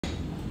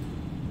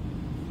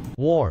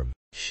warm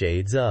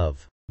shades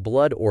of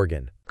blood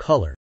organ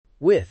color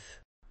with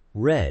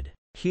red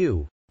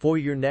hue for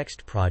your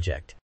next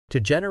project.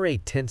 To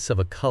generate tints of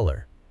a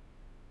color,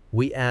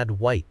 we add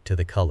white to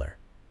the color,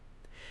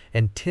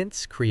 and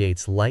tints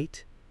creates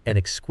light and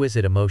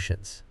exquisite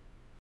emotions.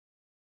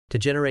 To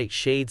generate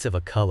shades of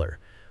a color,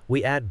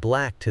 we add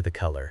black to the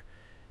color,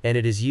 and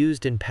it is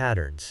used in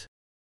patterns.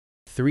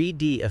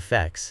 3D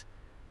effects,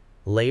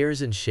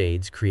 layers and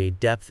shades create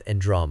depth and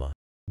drama.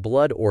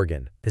 Blood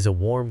organ is a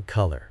warm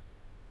color,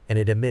 and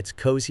it emits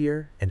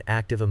cozier and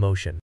active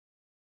emotion.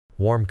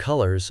 Warm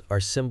colors are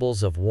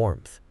symbols of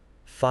warmth,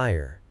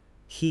 fire,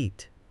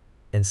 heat,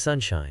 and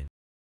sunshine.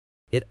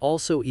 It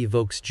also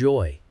evokes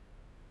joy,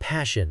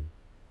 passion,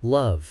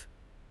 love,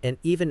 and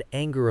even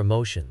anger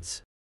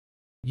emotions.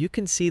 You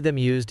can see them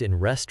used in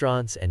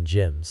restaurants and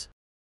gyms.